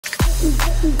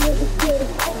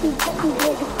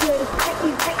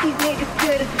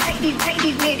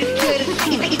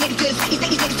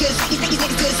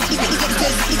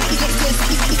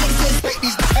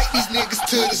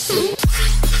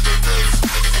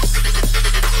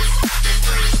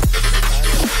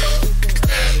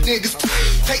Niggas,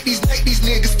 take these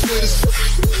niggas to the zoo.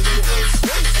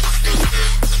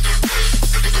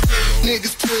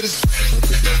 Niggas to the zoo.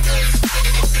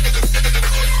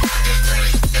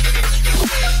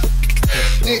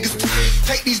 Niggas,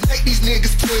 take these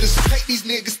niggas to the zoo. Take these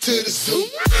niggas to the zoo.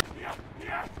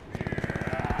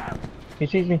 He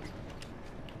sees me.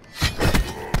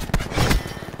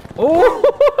 Oh,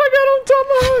 I got him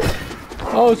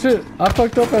tomahawk. Oh shit, I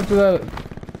fucked up after that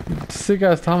sick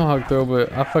ass tomahawk throw,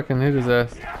 but I fucking hit his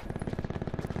ass.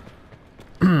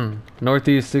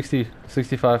 Northeast 60,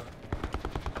 65.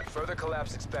 Further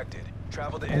collapse expected.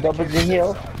 Travel to Double the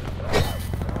hill.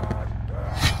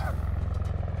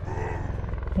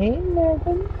 Hey,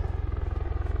 Megan.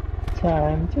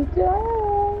 Time to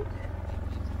die.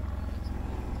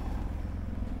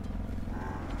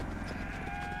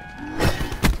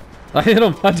 I hit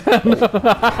him. I downed him.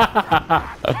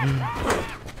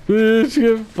 Bitch,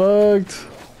 get fucked.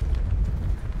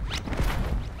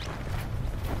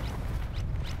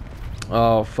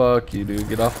 Oh, fuck you, dude.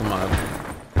 Get off of my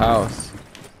house.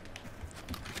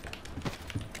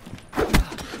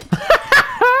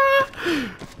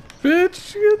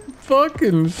 Bitch, get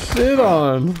fucking shit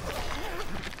on.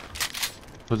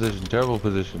 Position, terrible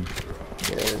position.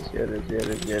 Get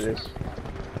it.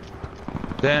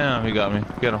 Damn, he got me.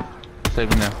 Get him. Save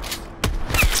me now.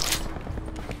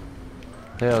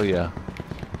 Hell yeah.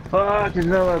 Fuck, there's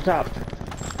another on top.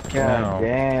 God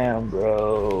damn,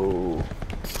 bro.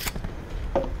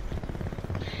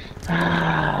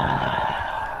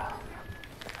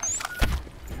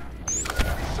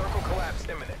 Circle collapse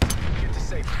imminent. Get to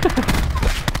safety.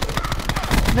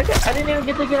 Nigga, I didn't even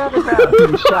get to get out of the house.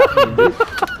 You shot me, dude.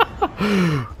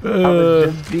 I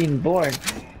was just being born.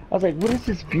 I was like, what is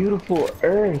this beautiful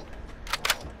earth?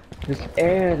 This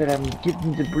air that I'm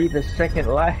getting to breathe a second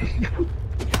life.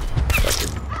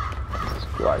 Fucking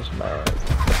squash my ass.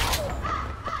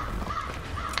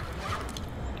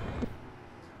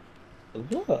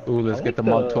 Ooh, let's get the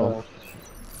Mark 12.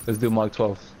 Let's do Mark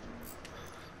 12.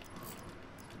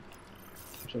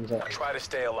 Which one's that? Try to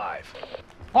stay alive.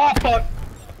 Oh, fuck!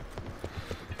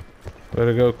 Way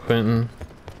to go, Quentin.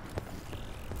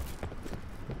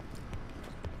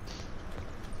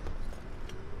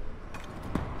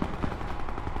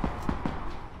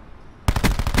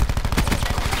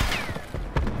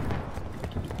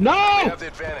 No! We have the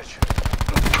advantage.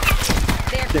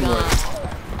 They're gone.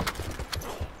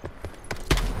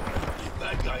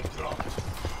 That guy dropped.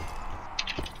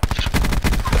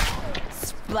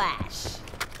 Splash.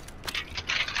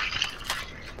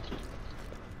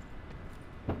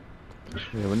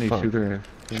 Yeah, we need shooter.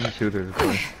 We need shooters.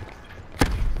 Boy.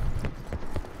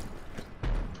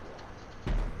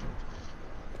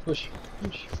 Push.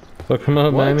 Fuck him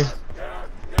up, baby.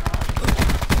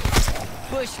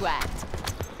 Bushwhacked.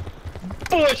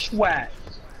 Bushwhacked!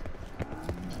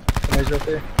 Somebody's up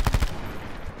there.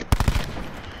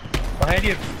 Behind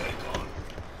you.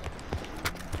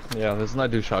 Yeah, let's not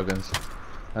do shotguns.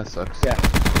 That sucks. Yeah.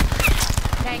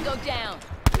 Tango down.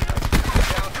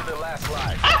 Down to the last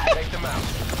live. Take them out.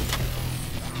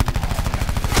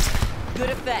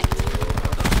 Good effect.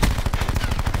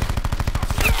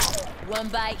 One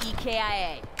by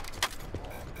EKIA.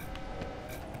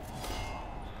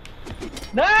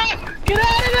 No! Get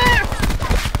out of there!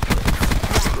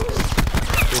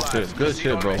 Good shit. Good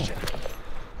shit, bro.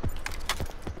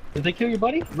 Did they kill your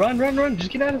buddy? Run, run, run. Just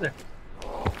get out of there.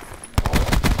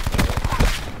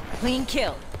 Clean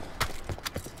kill.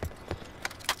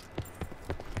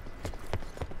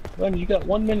 Run, you got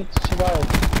 1 minute to survive.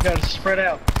 You gotta spread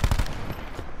out.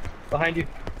 Behind you.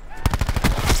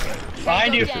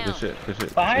 Behind you. Down. Good shit. Good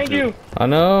shit. Behind good you. shit. I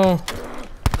know.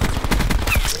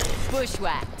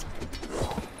 Bushwhacked.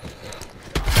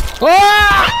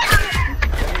 Ah!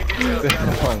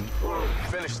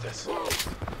 Finish this.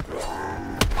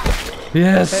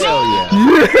 Yes. Hell yeah.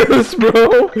 Yes, bro.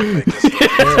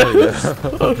 Hell yeah.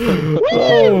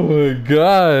 Oh my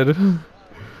god.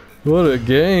 What a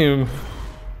game.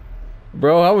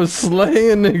 Bro, I was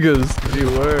slaying niggas. You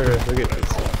were. Look at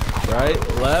this. Right,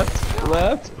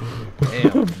 left.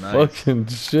 Damn, nice. Fucking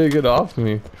shit, get off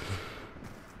me.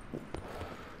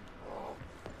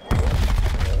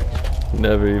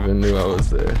 Never even knew I was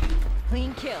there.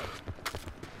 Clean kill.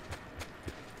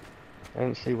 I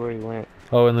didn't see where he went.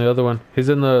 Oh, and the other one. He's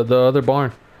in the other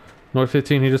barn. North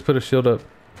 15, he just put a shield up.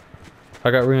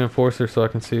 I got reinforcer so I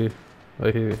can see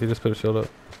Like he just put a shield up.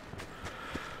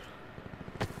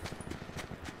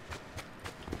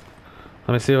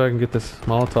 Let me see if I can get this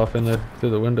Molotov in there through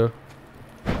the window.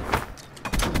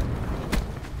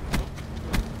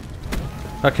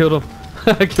 I killed him.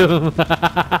 I killed him.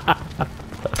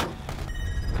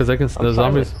 Cause I can. The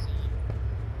zombies.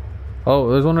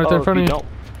 Oh, there's one right there in front of you.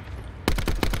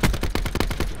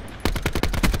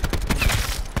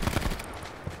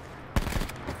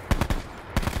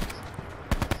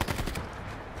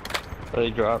 Oh, he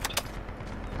dropped.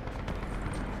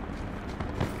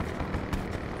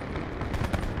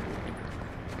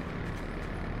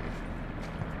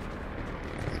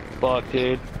 Fuck,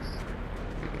 dude.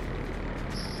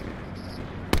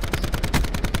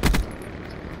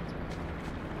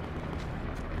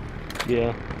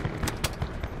 Yeah.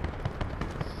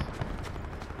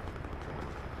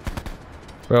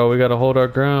 Bro, we gotta hold our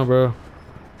ground, bro.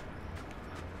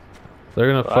 They're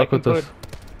gonna fuck with us.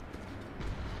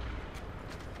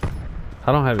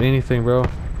 I don't have anything, bro.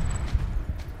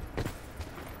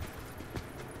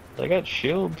 They got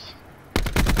shields.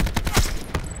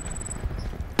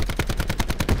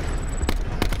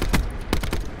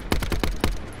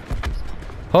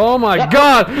 Oh my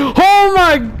god! Oh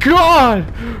my god!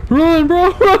 Run,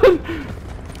 bro, run!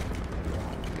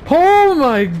 Oh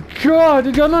my god!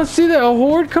 Did y'all not see that? A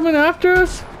horde coming after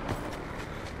us?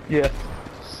 Yeah.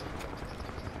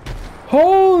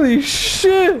 Holy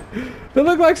shit! They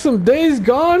look like some Days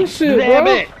Gone shit, Damn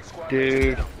bro. it!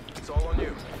 Dude. It's all on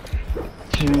you.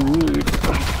 Dude.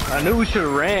 I knew we should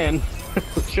have ran.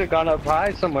 We should have gone up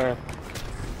high somewhere.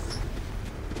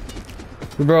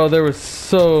 Bro, there were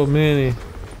so many.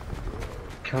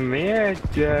 Come here,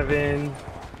 Devin.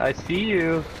 I see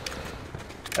you.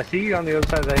 I see you on the other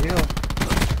side of that hill.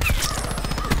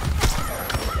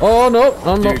 Oh no,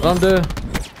 I'm dead.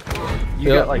 You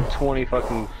Yep. got like 20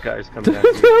 fucking guys coming at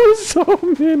you. There were so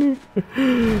many.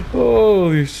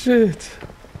 Holy shit.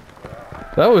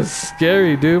 That was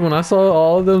scary, dude. When I saw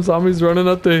all of them zombies running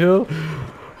up the hill.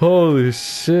 Holy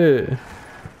shit.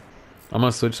 I'm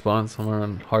gonna switch spawns somewhere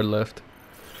on hard left.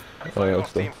 Fight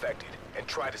off the infected and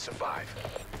try to survive.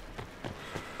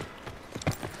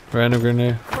 Random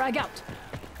grenade. Frag out.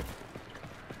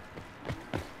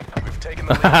 We've taken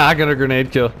the lead. I got a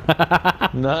grenade kill.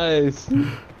 Nice.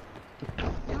 They're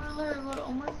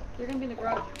gonna be in the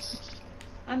garage.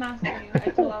 I'm asking you. I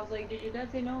was like, did your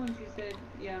dad say no? And she said,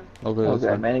 yeah. Okay, that's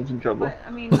fine. Manny's in trouble. But,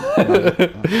 I mean, Go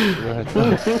ahead.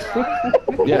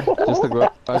 Yeah, just the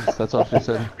garage. That's all she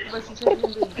said. but she said you're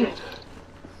gonna be together.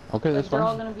 Okay, that's They're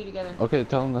all fine. gonna be together. Okay,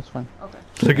 tell him that's fine. Okay.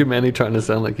 Look at Manny trying to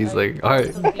sound like he's like,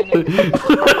 alright.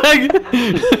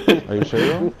 Are you sure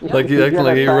though? Like he acting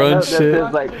like he runs shit.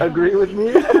 Says, like, agree with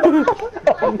me.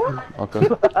 Okay.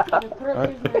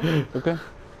 Alright. Okay.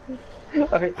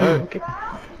 Okay.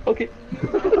 Okay.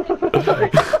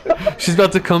 She's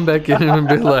about to come back in and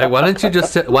be like, why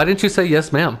didn't you say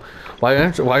yes, ma'am? Why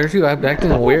aren't you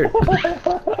acting weird?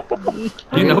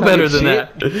 You know better than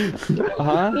that.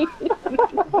 Huh?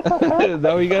 Is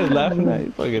that what you guys laughing at?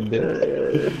 You fucking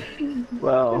did.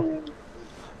 Well,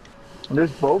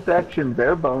 there's bolt action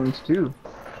bare bones too.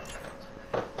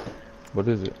 What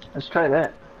is it? Let's try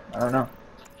that. I don't know.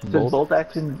 It says bolt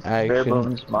action bare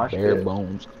bones mosh bare pit.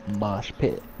 bones mosh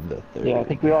pit. Yeah, I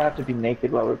think we all have to be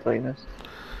naked while we're playing this.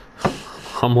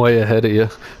 I'm way ahead of you.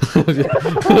 I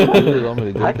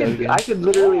could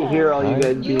literally hear all you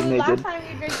guys You being last naked. time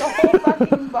you drank the whole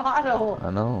fucking bottle. I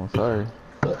know. Sorry.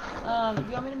 Do you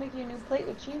want me to make you a new plate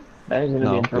with cheese? Manny's gonna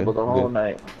No, be in trouble good, the whole good.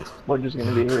 night. We're just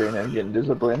gonna be hearing him getting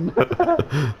disciplined.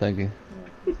 Thank you.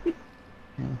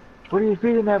 What are you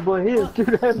feeding that boy? He is too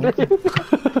damn big.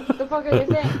 What the fuck are you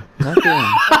saying? Nothing.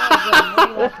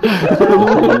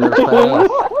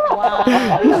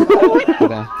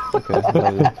 Okay.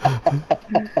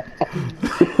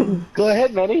 Go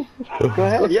ahead, Manny. Go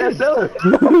ahead. Yeah, tell her.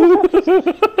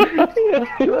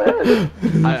 Go ahead.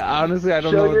 Honestly, I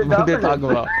don't Show know your what they're dominance.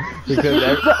 talking about.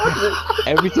 Because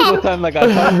every single time like I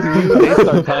talk to you, they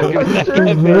start talking. I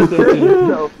can't pay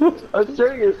attention.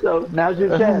 Assert yourself. Now's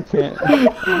your chance. Don't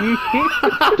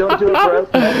do it for us,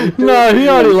 Manny. Do No, it for he you.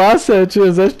 already lost that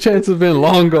chance. That chance has been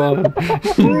long gone.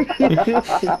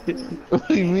 What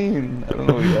do you mean? I don't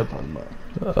know what you're talking about.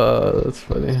 That's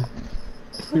funny.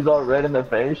 He's all red in the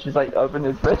face. She's like up in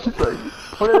his face. She's like,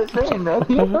 what are they saying, man?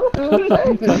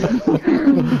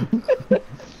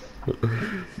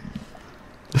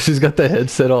 She's got the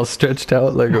headset all stretched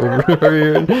out like over her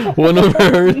ear. One over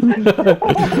her.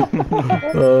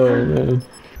 Oh man.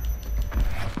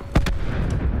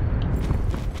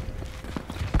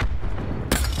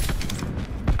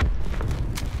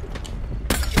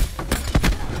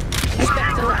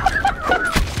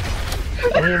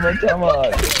 I need my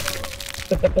tomahawk.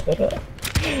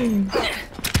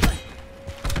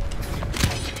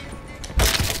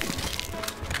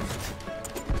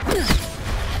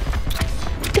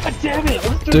 God damn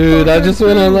it! Dude, I just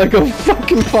went on like a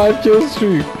fucking 5 kill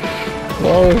streak.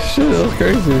 Oh shit, that was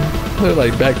crazy. They're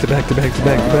like back to back to back to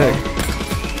back to back.